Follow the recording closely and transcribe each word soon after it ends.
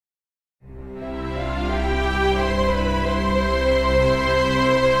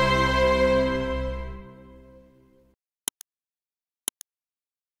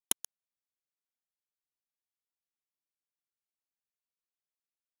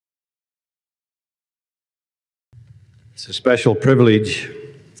It's a special privilege,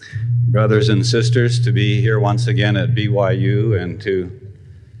 brothers and sisters, to be here once again at BYU and to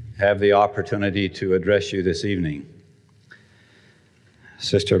have the opportunity to address you this evening.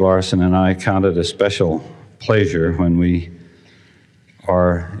 Sister Larsen and I count it a special pleasure when we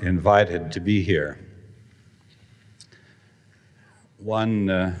are invited to be here.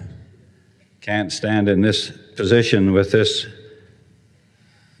 One can't stand in this position with this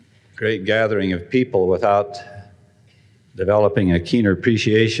great gathering of people without developing a keener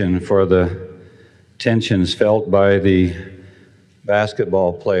appreciation for the tensions felt by the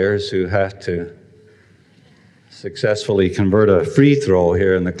basketball players who have to successfully convert a free throw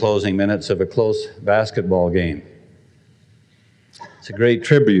here in the closing minutes of a close basketball game. It's a great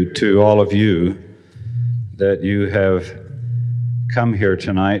tribute to all of you that you have come here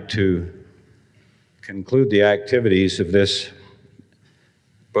tonight to conclude the activities of this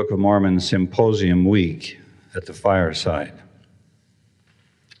Book of Mormon Symposium Week at the fireside.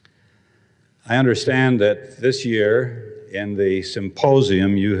 I understand that this year in the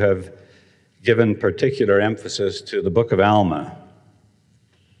symposium you have given particular emphasis to the Book of Alma.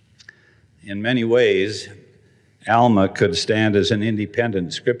 In many ways, Alma could stand as an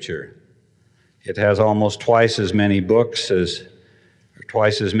independent scripture. It has almost twice as many books or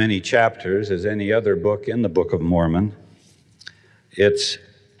twice as many chapters as any other book in the Book of Mormon. Its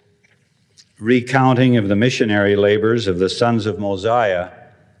recounting of the missionary labors of the sons of Mosiah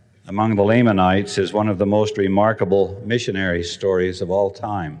among the Lamanites is one of the most remarkable missionary stories of all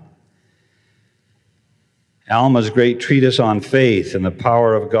time. Alma's great treatise on faith and the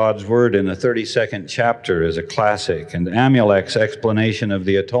power of God's Word in the 32nd chapter is a classic, and Amulek's explanation of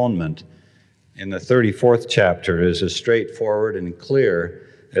the atonement in the 34th chapter is as straightforward and clear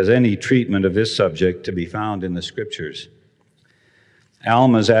as any treatment of this subject to be found in the Scriptures.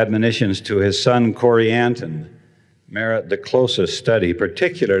 Alma's admonitions to his son Corianton merit the closest study,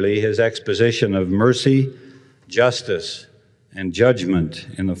 particularly his exposition of mercy, justice, and judgment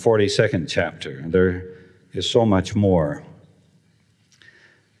in the 42nd chapter. There is so much more.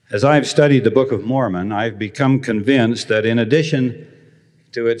 As I've studied the Book of Mormon, I've become convinced that in addition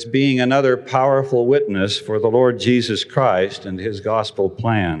to its being another powerful witness for the Lord Jesus Christ and his gospel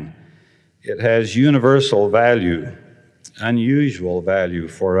plan, it has universal value, unusual value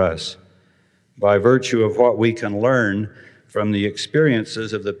for us, by virtue of what we can learn from the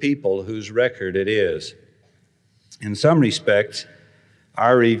experiences of the people whose record it is. In some respects,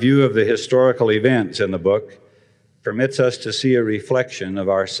 our review of the historical events in the book permits us to see a reflection of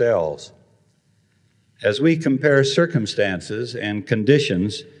ourselves. As we compare circumstances and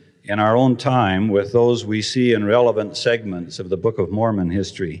conditions in our own time with those we see in relevant segments of the Book of Mormon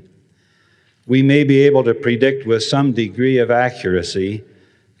history, we may be able to predict with some degree of accuracy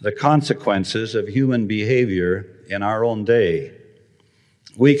the consequences of human behavior in our own day.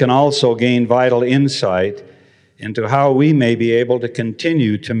 We can also gain vital insight into how we may be able to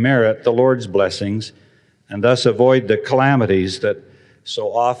continue to merit the Lord's blessings and thus avoid the calamities that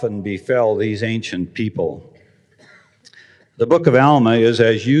so often befell these ancient people. The Book of Alma is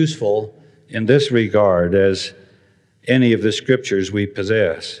as useful in this regard as any of the scriptures we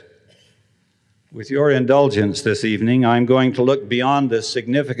possess. With your indulgence this evening, I'm going to look beyond the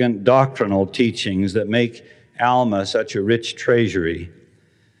significant doctrinal teachings that make Alma such a rich treasury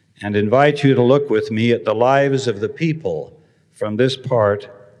and invite you to look with me at the lives of the people from this part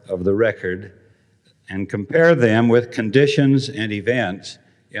of the record and compare them with conditions and events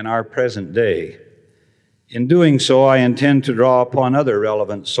in our present day. In doing so, I intend to draw upon other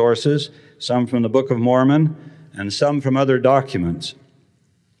relevant sources, some from the Book of Mormon and some from other documents,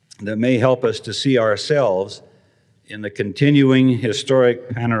 that may help us to see ourselves in the continuing historic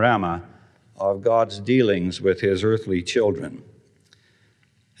panorama of God's dealings with his earthly children.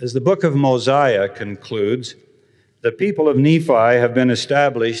 As the book of Mosiah concludes, the people of Nephi have been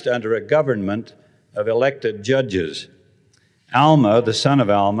established under a government of elected judges. Alma, the son of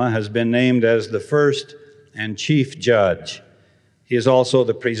Alma, has been named as the first and chief judge. He is also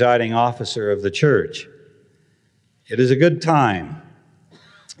the presiding officer of the church. It is a good time.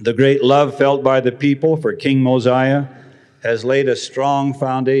 The great love felt by the people for King Mosiah has laid a strong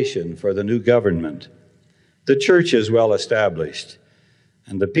foundation for the new government. The church is well established,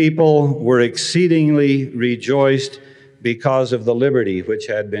 and the people were exceedingly rejoiced because of the liberty which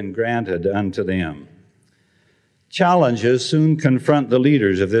had been granted unto them. Challenges soon confront the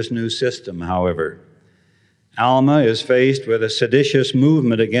leaders of this new system, however. Alma is faced with a seditious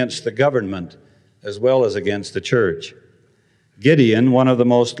movement against the government as well as against the church. Gideon, one of the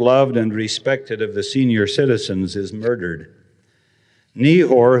most loved and respected of the senior citizens, is murdered.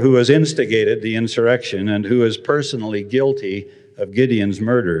 Nehor, who has instigated the insurrection and who is personally guilty of Gideon's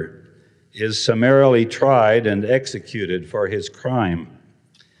murder, is summarily tried and executed for his crime.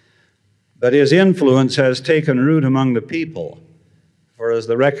 But his influence has taken root among the people, for as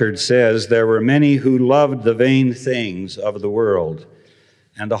the record says, there were many who loved the vain things of the world,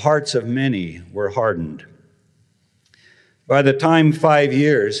 and the hearts of many were hardened. By the time 5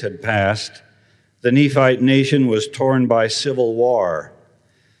 years had passed, the Nephite nation was torn by civil war,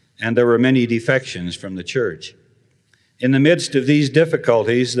 and there were many defections from the church. In the midst of these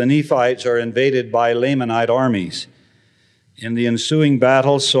difficulties, the Nephites are invaded by Lamanite armies. In the ensuing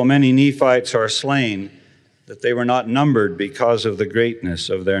battle, so many Nephites are slain that they were not numbered because of the greatness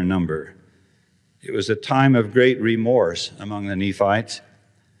of their number. It was a time of great remorse among the Nephites,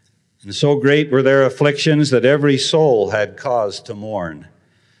 and so great were their afflictions that every soul had cause to mourn.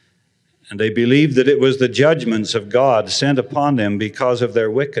 And they believed that it was the judgments of God sent upon them because of their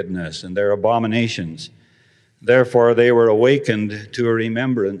wickedness and their abominations. Therefore, they were awakened to a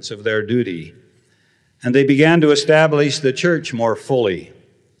remembrance of their duty. And they began to establish the church more fully.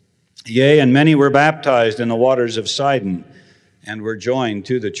 Yea, and many were baptized in the waters of Sidon and were joined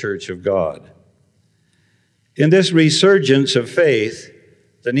to the church of God. In this resurgence of faith,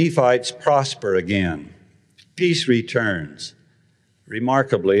 the Nephites prosper again. Peace returns.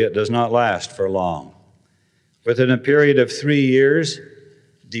 Remarkably, it does not last for long. Within a period of 3 years,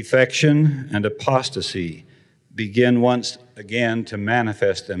 defection and apostasy begin once again to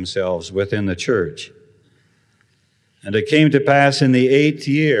manifest themselves within the church. And it came to pass in the 8th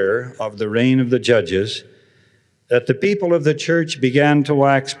year of the reign of the judges that the people of the church began to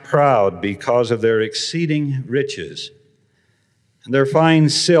wax proud because of their exceeding riches, and their fine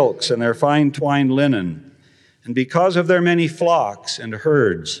silks and their fine twined linen, and because of their many flocks and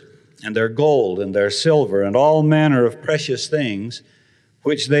herds, and their gold and their silver, and all manner of precious things,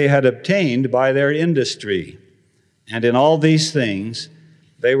 which they had obtained by their industry. And in all these things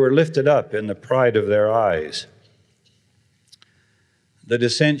they were lifted up in the pride of their eyes. The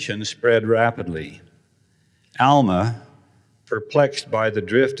dissension spread rapidly. Alma, perplexed by the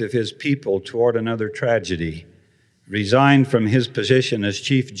drift of his people toward another tragedy, resigned from his position as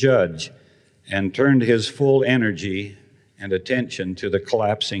chief judge and turned his full energy and attention to the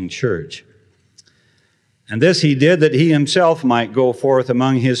collapsing church. And this he did that he himself might go forth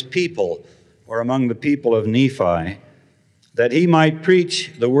among his people, or among the people of Nephi, that he might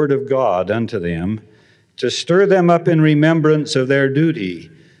preach the word of God unto them, to stir them up in remembrance of their duty,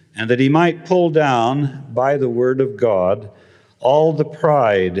 and that he might pull down by the word of God all the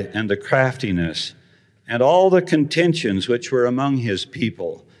pride and the craftiness and all the contentions which were among his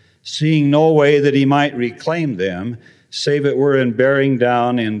people, seeing no way that he might reclaim them, save it were in bearing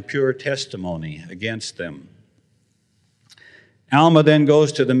down in pure testimony against them. Alma then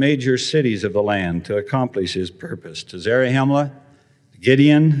goes to the major cities of the land to accomplish his purpose, to Zarahemla,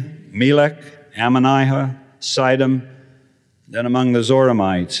 Gideon, Melech, Ammonihah, Sidon, then among the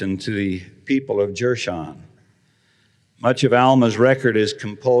Zoramites, and to the people of Jershon. Much of Alma's record is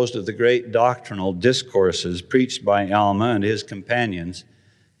composed of the great doctrinal discourses preached by Alma and his companions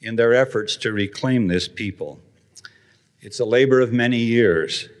in their efforts to reclaim this people. It's a labor of many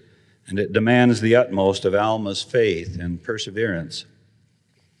years, and it demands the utmost of Alma's faith and perseverance.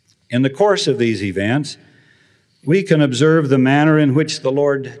 In the course of these events, we can observe the manner in which the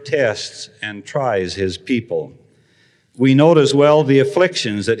Lord tests and tries his people. We note as well the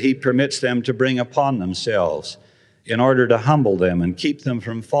afflictions that he permits them to bring upon themselves in order to humble them and keep them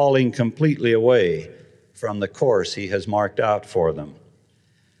from falling completely away from the course he has marked out for them.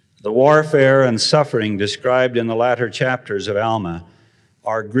 The warfare and suffering described in the latter chapters of Alma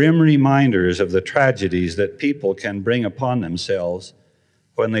are grim reminders of the tragedies that people can bring upon themselves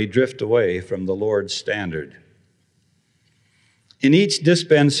when they drift away from the Lord's standard. In each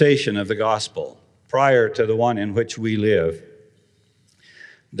dispensation of the gospel, prior to the one in which we live,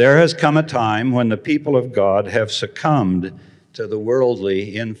 there has come a time when the people of God have succumbed to the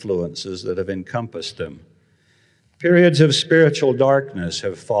worldly influences that have encompassed them. Periods of spiritual darkness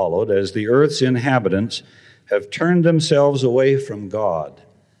have followed as the earth's inhabitants have turned themselves away from God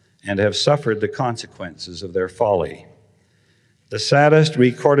and have suffered the consequences of their folly. The saddest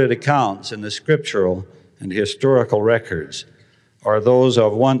recorded accounts in the scriptural and historical records are those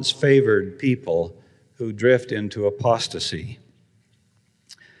of once favored people who drift into apostasy.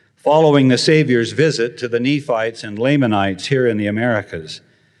 Following the Savior's visit to the Nephites and Lamanites here in the Americas,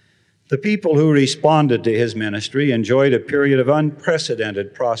 the people who responded to his ministry enjoyed a period of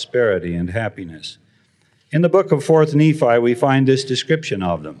unprecedented prosperity and happiness. In the book of 4th Nephi, we find this description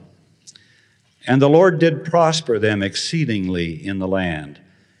of them. And the Lord did prosper them exceedingly in the land,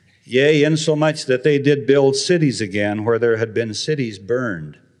 yea, insomuch that they did build cities again where there had been cities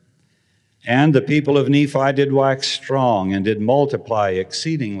burned. And the people of Nephi did wax strong, and did multiply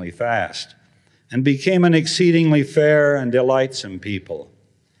exceedingly fast, and became an exceedingly fair and delightsome people.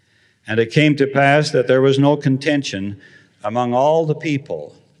 And it came to pass that there was no contention among all the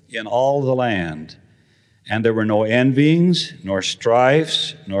people in all the land, and there were no envyings, nor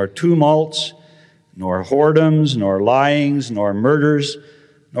strifes, nor tumults, nor whoredoms, nor lyings, nor murders,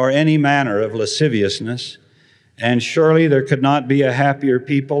 nor any manner of lasciviousness. And surely there could not be a happier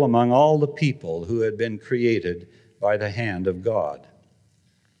people among all the people who had been created by the hand of God.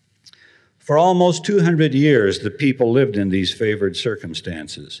 For almost 200 years, the people lived in these favored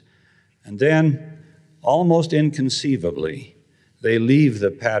circumstances. And then, almost inconceivably, they leave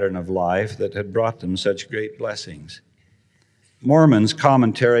the pattern of life that had brought them such great blessings. Mormon's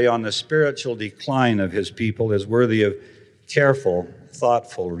commentary on the spiritual decline of his people is worthy of careful,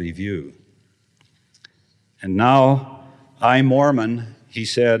 thoughtful review. And now, I, Mormon, he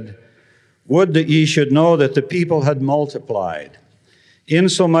said, would that ye should know that the people had multiplied,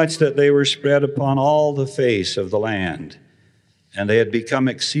 insomuch that they were spread upon all the face of the land, and they had become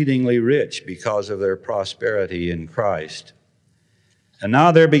exceedingly rich because of their prosperity in Christ. And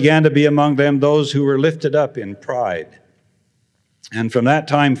now there began to be among them those who were lifted up in pride. And from that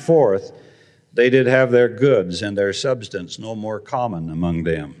time forth, they did have their goods and their substance no more common among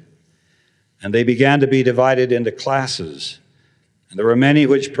them. And they began to be divided into classes. And there were many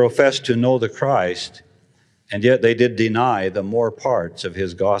which professed to know the Christ, and yet they did deny the more parts of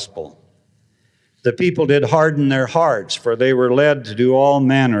his gospel. The people did harden their hearts, for they were led to do all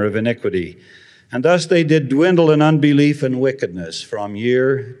manner of iniquity. And thus they did dwindle in unbelief and wickedness from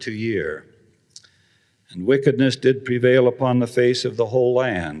year to year. And wickedness did prevail upon the face of the whole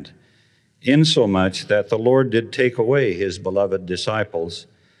land, insomuch that the Lord did take away his beloved disciples,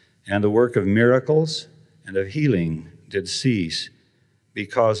 and the work of miracles and of healing did cease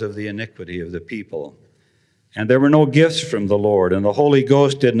because of the iniquity of the people. And there were no gifts from the Lord, and the Holy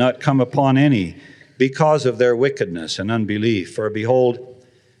Ghost did not come upon any because of their wickedness and unbelief. For behold,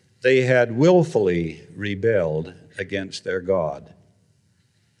 they had willfully rebelled against their God.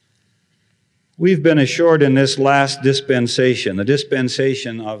 We've been assured in this last dispensation, the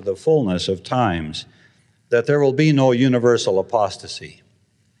dispensation of the fullness of times, that there will be no universal apostasy.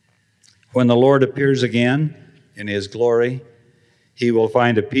 When the Lord appears again in his glory, he will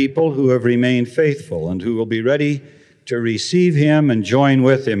find a people who have remained faithful and who will be ready to receive him and join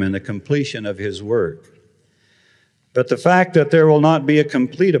with him in the completion of his work. But the fact that there will not be a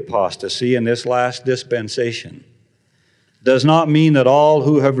complete apostasy in this last dispensation does not mean that all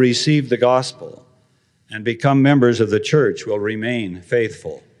who have received the gospel and become members of the church will remain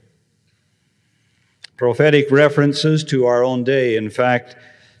faithful. Prophetic references to our own day, in fact,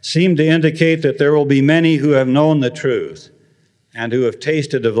 seem to indicate that there will be many who have known the truth and who have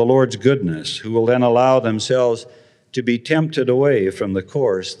tasted of the Lord's goodness, who will then allow themselves to be tempted away from the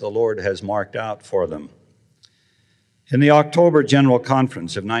course the Lord has marked out for them. In the October General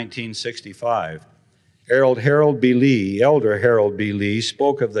Conference of 1965, Elder Harold B. Lee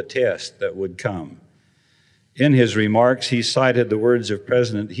spoke of the test that would come. In his remarks, he cited the words of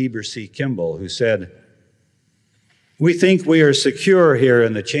President Heber C. Kimball, who said, "We think we are secure here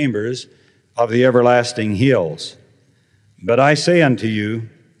in the chambers of the everlasting hills. But I say unto you,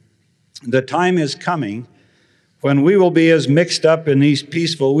 the time is coming when we will be mixed up in these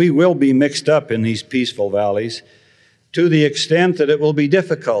peaceful valleys, to the extent that it will be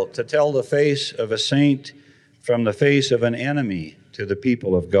difficult to tell the face of a saint from the face of an enemy to the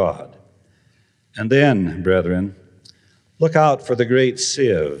people of God. And then, brethren, look out for the great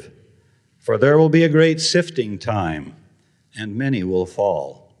sieve, for there will be a great sifting time, and many will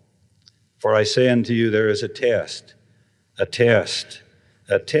fall. For I say unto you, there is a test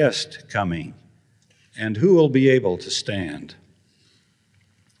coming, and who will be able to stand?"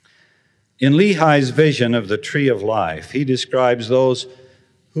 In Lehi's vision of the tree of life, he describes those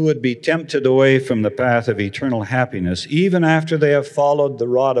who would be tempted away from the path of eternal happiness even after they have followed the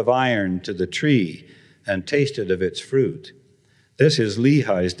rod of iron to the tree and tasted of its fruit. This is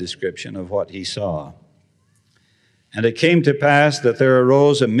Lehi's description of what he saw. "And it came to pass that there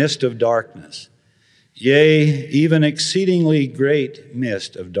arose a mist of darkness, yea, even exceedingly great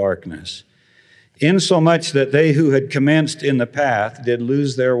mist of darkness, insomuch that they who had commenced in the path did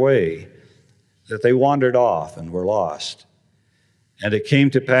lose their way, that they wandered off and were lost. And it came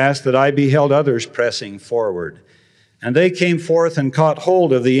to pass that I beheld others pressing forward, and they came forth and caught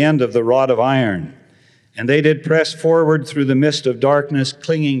hold of the end of the rod of iron, And they did press forward through the mist of darkness,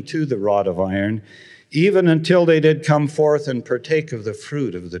 clinging to the rod of iron, even until they did come forth and partake of the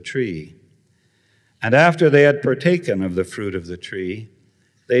fruit of the tree. And after they had partaken of the fruit of the tree,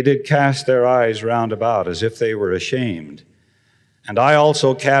 they did cast their eyes round about, as if they were ashamed. And I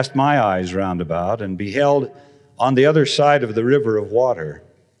also cast my eyes round about, and beheld on the other side of the river of water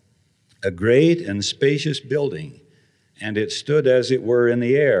a great and spacious building, and it stood as it were in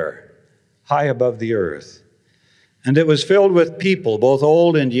the air, high above the earth. And it was filled with people, both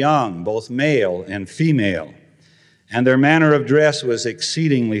old and young, both male and female. And their manner of dress was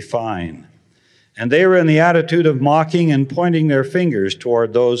exceedingly fine. And they were in the attitude of mocking and pointing their fingers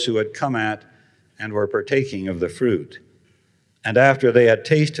toward those who had come at and were partaking of the fruit. And after they had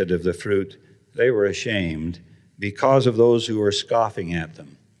tasted of the fruit, they were ashamed because of those who were scoffing at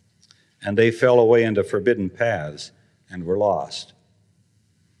them. And they fell away into forbidden paths and were lost.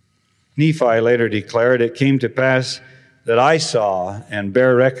 Nephi later declared, "It came to pass that I saw and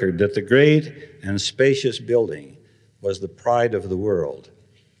bear record that the great and spacious building was the pride of the world."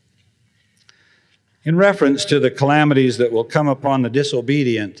 In reference to the calamities that will come upon the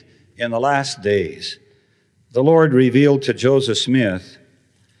disobedient in the last days, the Lord revealed to Joseph Smith,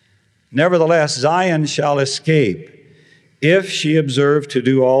 "Nevertheless, Zion shall escape, if she observe to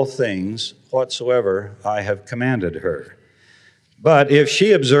do all things whatsoever I have commanded her. But if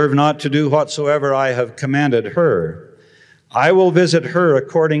she observe not to do whatsoever I have commanded her, I will visit her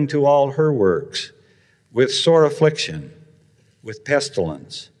according to all her works, with sore affliction, with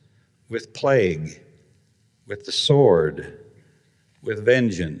pestilence, with plague, with the sword, with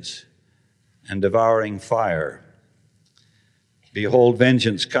vengeance, and devouring fire. Behold,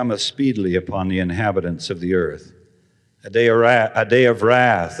 vengeance cometh speedily upon the inhabitants of the earth. A day of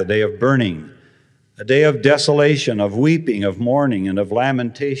wrath, a day of burning, a day of desolation, of weeping, of mourning, and of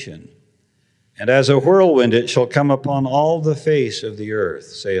lamentation. And as a whirlwind it shall come upon all the face of the earth,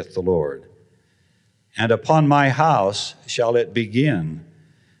 saith the Lord. And upon my house shall it begin,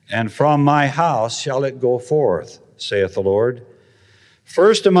 and from my house shall it go forth, saith the Lord.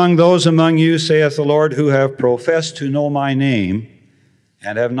 First among those among you, saith the Lord, who have professed to know my name,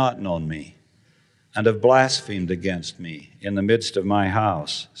 and have not known me, and have blasphemed against me in the midst of my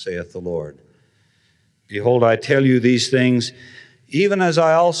house, saith the Lord. Behold, I tell you these things, even as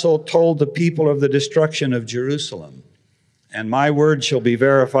I also told the people of the destruction of Jerusalem. And my word shall be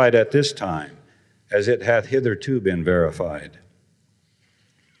verified at this time, as it hath hitherto been verified."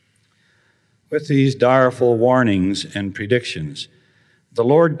 With these direful warnings and predictions, the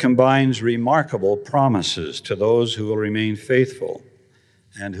Lord combines remarkable promises to those who will remain faithful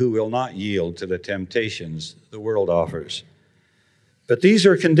and who will not yield to the temptations the world offers. But these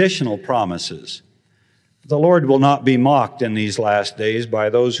are conditional promises. The Lord will not be mocked in these last days by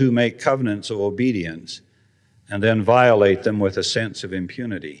those who make covenants of obedience and then violate them with a sense of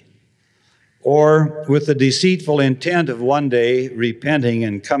impunity, or with the deceitful intent of one day repenting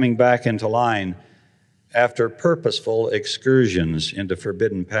and coming back into line after purposeful excursions into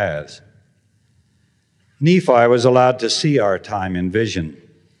forbidden paths. Nephi was allowed to see our time in vision,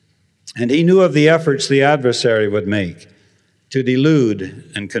 and he knew of the efforts the adversary would make to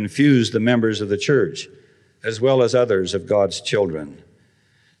delude and confuse the members of the church, as well as others of God's children.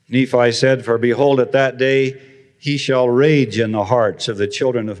 Nephi said, "For behold, at that day he shall rage in the hearts of the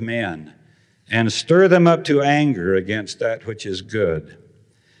children of men, and stir them up to anger against that which is good.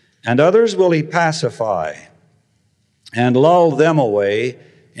 And others will he pacify, and lull them away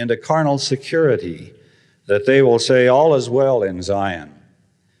into carnal security, that they will say, All is well in Zion.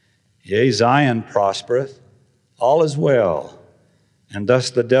 Yea, Zion prospereth, all is well. And thus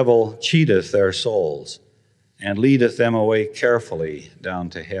the devil cheateth their souls, and leadeth them away carefully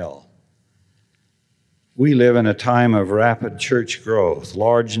down to hell." We live in a time of rapid church growth.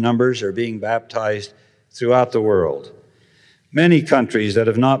 Large numbers are being baptized throughout the world. Many countries that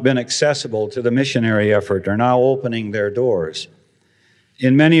have not been accessible to the missionary effort are now opening their doors.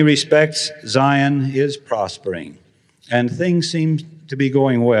 In many respects, Zion is prospering, and things seem to be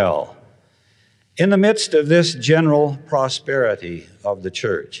going well. In the midst of this general prosperity of the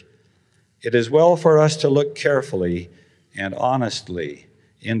church, it is well for us to look carefully and honestly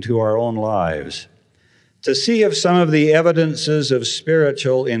into our own lives, to see if some of the evidences of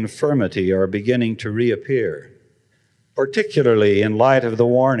spiritual infirmity are beginning to reappear, particularly in light of the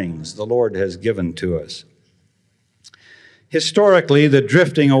warnings the Lord has given to us. Historically, the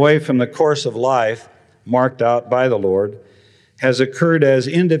drifting away from the course of life marked out by the Lord has occurred as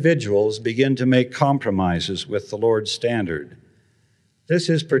individuals begin to make compromises with the Lord's standard. This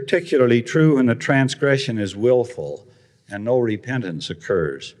is particularly true when the transgression is willful and no repentance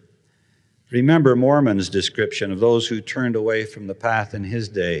occurs. Remember Mormon's description of those who turned away from the path in his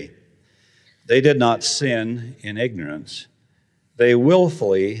day. They did not sin in ignorance. They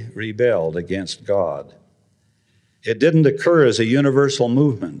willfully rebelled against God. It didn't occur as a universal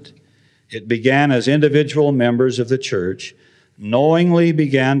movement. It began as individual members of the church knowingly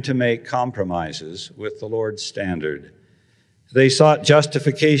began to make compromises with the Lord's standard. They sought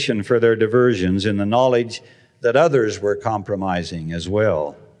justification for their diversions in the knowledge that others were compromising as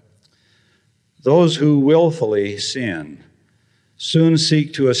well. Those who willfully sin soon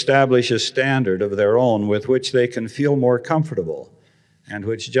seek to establish a standard of their own with which they can feel more comfortable and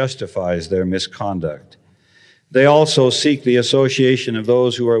which justifies their misconduct. They also seek the association of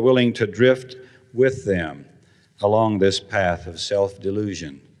those who are willing to drift with them along this path of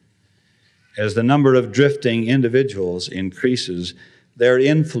self-delusion. As the number of drifting individuals increases, their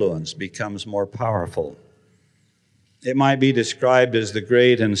influence becomes more powerful. It might be described as the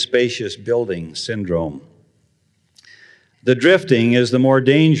great and spacious building syndrome. The drifting is the more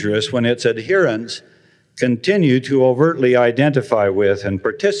dangerous when its adherents continue to overtly identify with and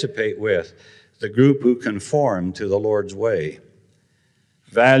participate with the group who conform to the Lord's way.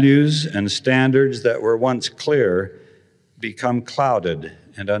 Values and standards that were once clear become clouded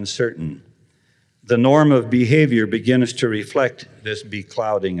and uncertain. The norm of behavior begins to reflect this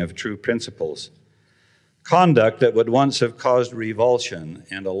beclouding of true principles. Conduct that would once have caused revulsion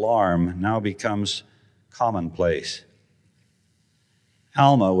and alarm now becomes commonplace.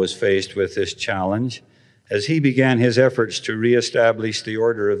 Alma was faced with this challenge as he began his efforts to reestablish the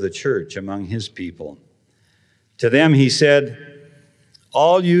order of the church among his people. To them he said,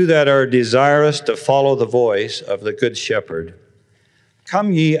 "All you that are desirous to follow the voice of the Good Shepherd,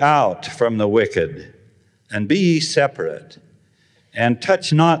 come ye out from the wicked, and be ye separate, and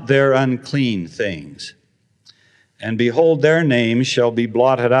touch not their unclean things. And behold, their names shall be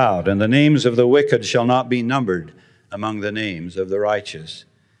blotted out, and the names of the wicked shall not be numbered among the names of the righteous.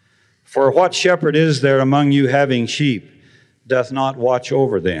 For what shepherd is there among you having sheep, doth not watch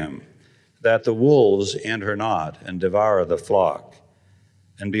over them, that the wolves enter not and devour the flock?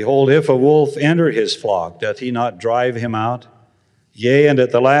 And behold, if a wolf enter his flock, doth he not drive him out? Yea, and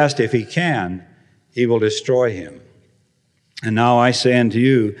at the last, if he can, he will destroy him. And now I say unto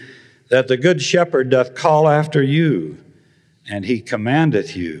you, that the good shepherd doth call after you, and he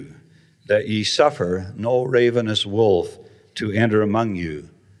commandeth you, that ye suffer no ravenous wolf to enter among you,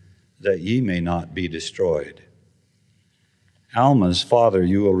 that ye may not be destroyed." Alma's father,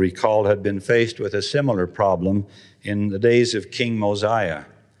 you will recall, had been faced with a similar problem in the days of King Mosiah.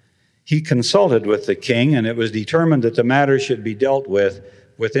 He consulted with the king, and it was determined that the matter should be dealt with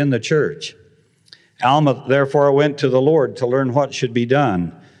within the church. Alma therefore went to the Lord to learn what should be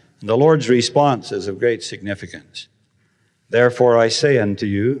done. And the Lord's response is of great significance. "Therefore I say unto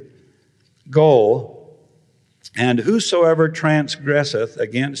you, go, and whosoever transgresseth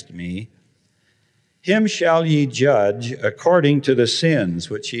against me, him shall ye judge according to the sins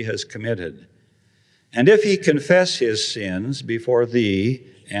which he has committed. And if he confess his sins before thee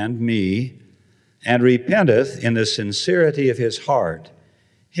and me, and repenteth in the sincerity of his heart,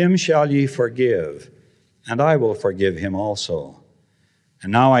 him shall ye forgive, and I will forgive him also.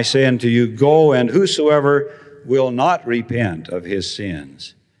 And now I say unto you, go, and whosoever will not repent of his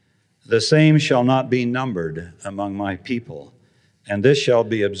sins, the same shall not be numbered among my people, and this shall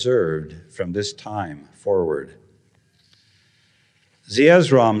be observed from this time forward."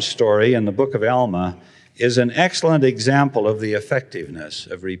 Zeezrom's story in the book of Alma is an excellent example of the effectiveness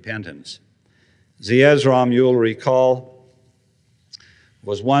of repentance. Zeezrom, you'll recall,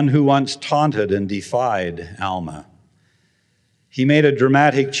 was one who once taunted and defied Alma. He made a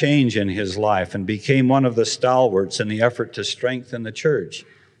dramatic change in his life and became one of the stalwarts in the effort to strengthen the church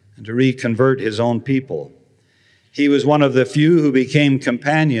and to reconvert his own people. He was one of the few who became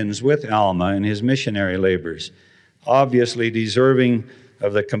companions with Alma in his missionary labors, obviously deserving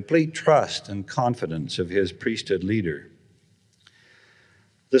of the complete trust and confidence of his priesthood leader.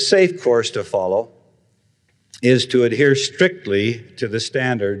 The safe course to follow is to adhere strictly to the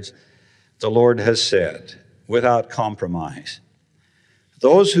standards the Lord has set, without compromise.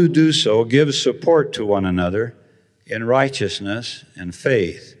 Those who do so give support to one another in righteousness and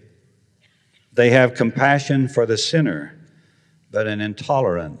faith. They have compassion for the sinner, but an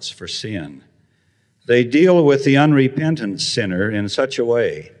intolerance for sin. They deal with the unrepentant sinner in such a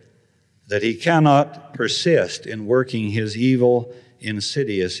way that he cannot persist in working his evil,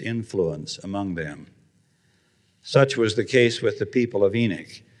 insidious influence among them. Such was the case with the people of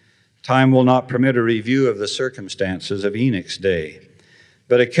Enoch. Time will not permit a review of the circumstances of Enoch's day,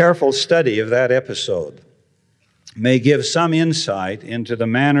 but a careful study of that episode may give some insight into the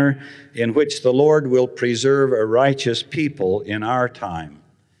manner in which the Lord will preserve a righteous people in our time,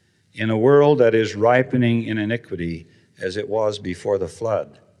 in a world that is ripening in iniquity as it was before the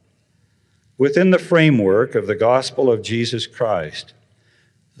flood. Within the framework of the gospel of Jesus Christ,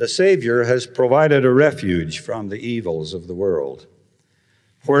 the Savior has provided a refuge from the evils of the world.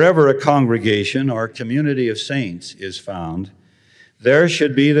 Wherever a congregation or community of saints is found, there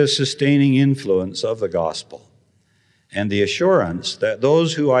should be the sustaining influence of the gospel and the assurance that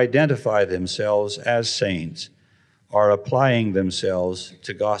those who identify themselves as saints are applying themselves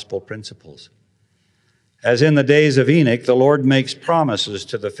to gospel principles. As in the days of Enoch, the Lord makes promises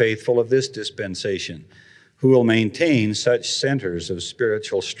to the faithful of this dispensation, who will maintain such centers of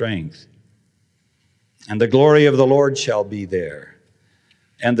spiritual strength. And the glory of the Lord shall be there,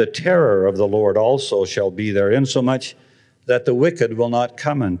 and the terror of the Lord also shall be there, insomuch that the wicked will not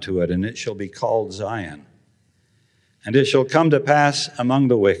come unto it, and it shall be called Zion. And it shall come to pass among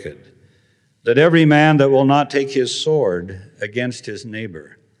the wicked, that every man that will not take his sword against his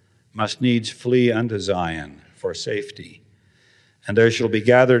neighbor must needs flee unto Zion for safety. And there shall be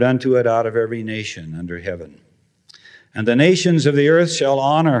gathered unto it out of every nation under heaven. And the nations of the earth shall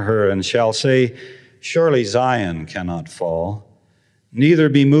honor her, and shall say, Surely Zion cannot fall, neither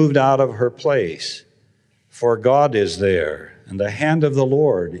be moved out of her place. For God is there, and the hand of the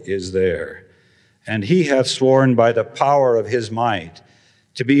Lord is there. And he hath sworn by the power of his might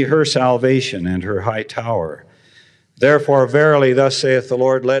to be her salvation and her high tower. Therefore, verily, thus saith the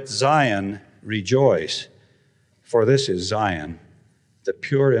Lord, let Zion rejoice, for this is Zion, the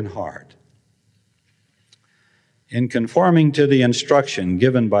pure in heart. In conforming to the instruction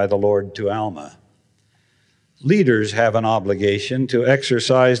given by the Lord to Alma, leaders have an obligation to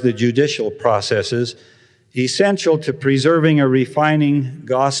exercise the judicial processes essential to preserving a refining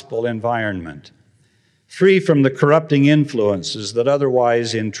gospel environment, free from the corrupting influences that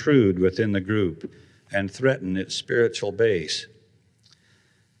otherwise intrude within the group and threaten its spiritual base.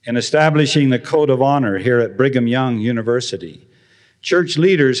 In establishing the Code of Honor here at Brigham Young University, church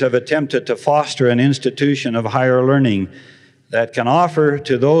leaders have attempted to foster an institution of higher learning that can offer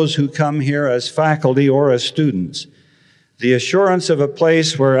to those who come here as faculty or as students the assurance of a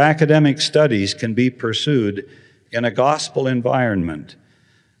place where academic studies can be pursued in a gospel environment,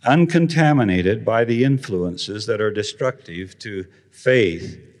 uncontaminated by the influences that are destructive to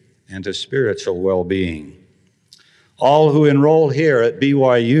faith and to spiritual well-being. All who enroll here at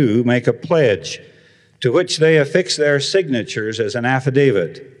BYU make a pledge to which they affix their signatures as an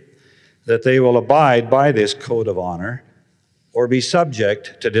affidavit that they will abide by this code of honor or be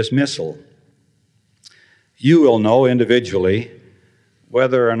subject to dismissal. You will know individually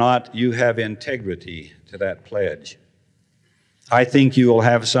whether or not you have integrity to that pledge. I think you will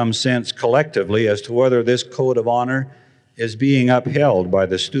have some sense collectively as to whether this code of honor is being upheld by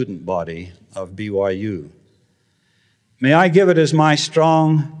the student body of BYU. May I give it as my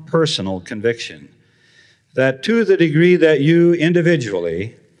strong personal conviction that to the degree that you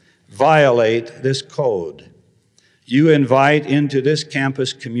individually violate this code, you invite into this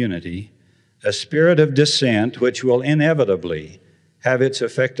campus community a spirit of dissent which will inevitably have its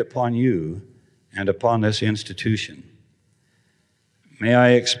effect upon you and upon this institution. May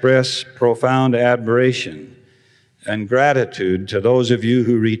I express profound admiration and gratitude to those of you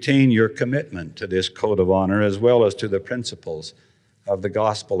who retain your commitment to this code of honor as well as to the principles of the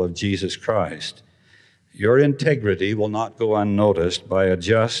gospel of Jesus Christ. Your integrity will not go unnoticed by a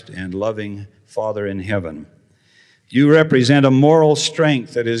just and loving Father in heaven. You represent a moral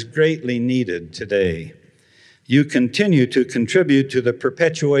strength that is greatly needed today. You continue to contribute to the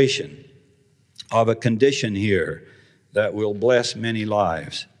perpetuation of a condition here that will bless many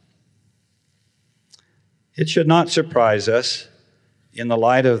lives. It should not surprise us, in the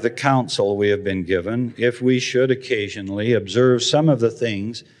light of the counsel we have been given, if we should occasionally observe some of the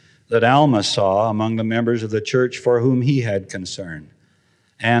things that Alma saw among the members of the church for whom he had concern,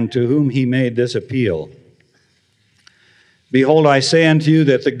 and to whom he made this appeal. Behold, I say unto you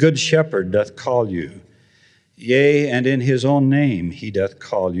that the good shepherd doth call you, yea, and in his own name he doth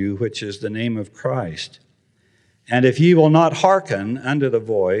call you, which is the name of Christ. And if ye will not hearken unto the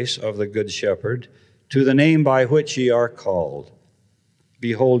voice of the good shepherd, to the name by which ye are called,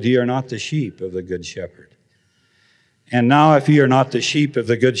 behold, ye are not the sheep of the good shepherd. And now if ye are not the sheep of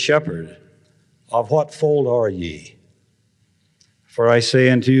the good shepherd, of what fold are ye? For I say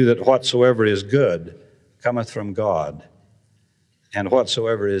unto you that whatsoever is good cometh from God, and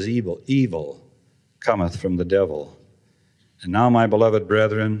whatsoever is evil cometh from the devil. And now, my beloved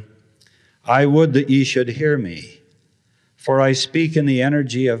brethren, I would that ye should hear me, for I speak in the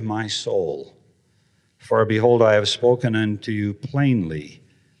energy of my soul. For behold, I have spoken unto you plainly,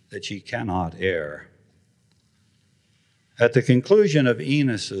 that ye cannot err. At the conclusion of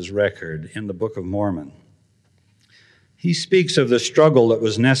Enos's record in the Book of Mormon, he speaks of the struggle that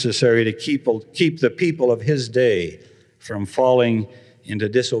was necessary to keep the people of his day from falling into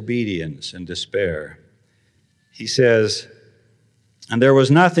disobedience and despair. He says, "And there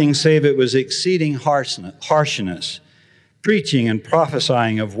was nothing save it was exceeding harshness, preaching and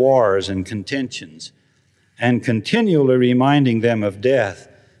prophesying of wars and contentions, and continually reminding them of death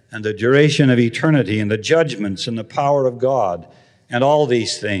and the duration of eternity and the judgments and the power of God and all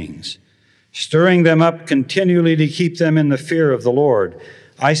these things, stirring them up continually to keep them in the fear of the Lord.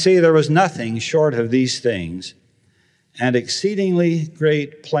 I say there was nothing short of these things, and exceedingly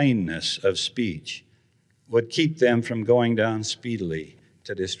great plainness of speech would keep them from going down speedily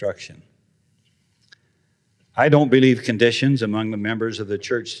to destruction." I don't believe conditions among the members of the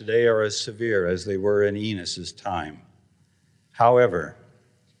church today are as severe as they were in Enos's time. However,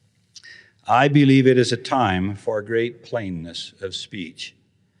 I believe it is a time for great plainness of speech.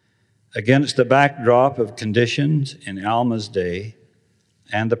 Against the backdrop of conditions in Alma's day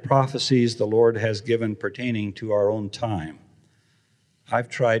and the prophecies the Lord has given pertaining to our own time, I've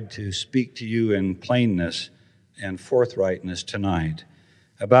tried to speak to you in plainness and forthrightness tonight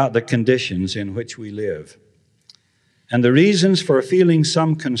about the conditions in which we live, and the reasons for feeling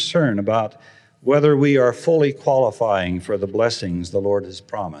some concern about whether we are fully qualifying for the blessings the Lord has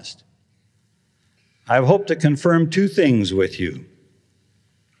promised. I hope to confirm two things with you.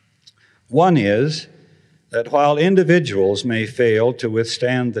 One is that while individuals may fail to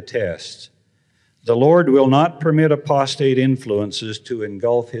withstand the test, the Lord will not permit apostate influences to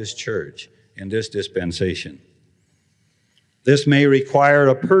engulf his church in this dispensation. This may require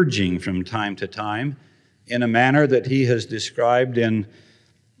a purging from time to time in a manner that he has described in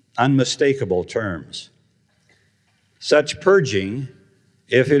unmistakable terms. Such purging,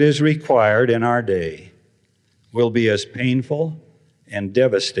 if it is required in our day, will be as painful and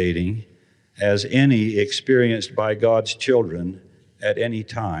devastating as any experienced by God's children at any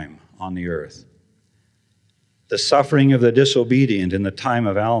time on the earth. The suffering of the disobedient in the time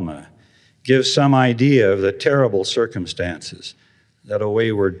of Alma gives some idea of the terrible circumstances that a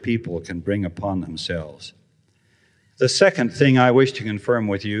wayward people can bring upon themselves. The second thing I wish to confirm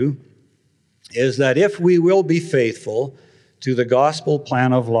with you is that if we will be faithful to the gospel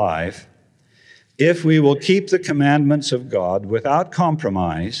plan of life, if we will keep the commandments of God without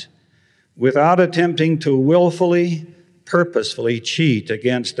compromise, without attempting to willfully, purposefully cheat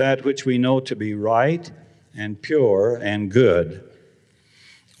against that which we know to be right and pure and good,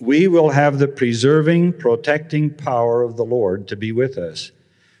 we will have the preserving, protecting power of the Lord to be with us,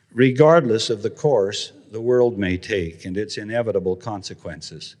 regardless of the course the world may take and its inevitable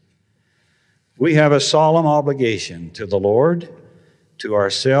consequences. We have a solemn obligation to the Lord, to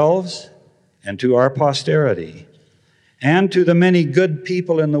ourselves, and to our posterity, and to the many good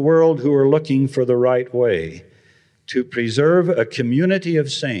people in the world who are looking for the right way, to preserve a community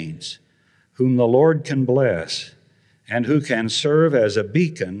of saints whom the Lord can bless and who can serve as a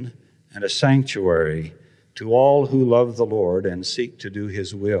beacon and a sanctuary to all who love the Lord and seek to do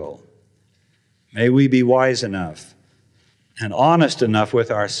his will. May we be wise enough and honest enough with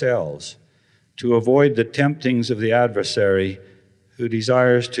ourselves to avoid the temptings of the adversary who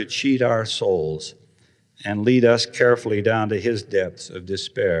desires to cheat our souls and lead us carefully down to his depths of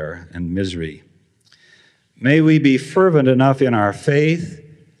despair and misery. May we be fervent enough in our faith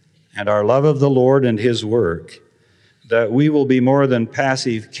and our love of the Lord and his work that we will be more than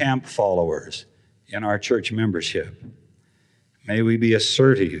passive camp followers in our church membership. May we be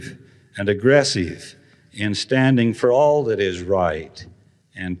assertive and aggressive in standing for all that is right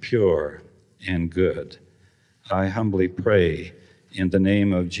and pure and good. I humbly pray in the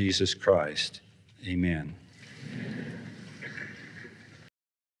name of Jesus Christ. Amen.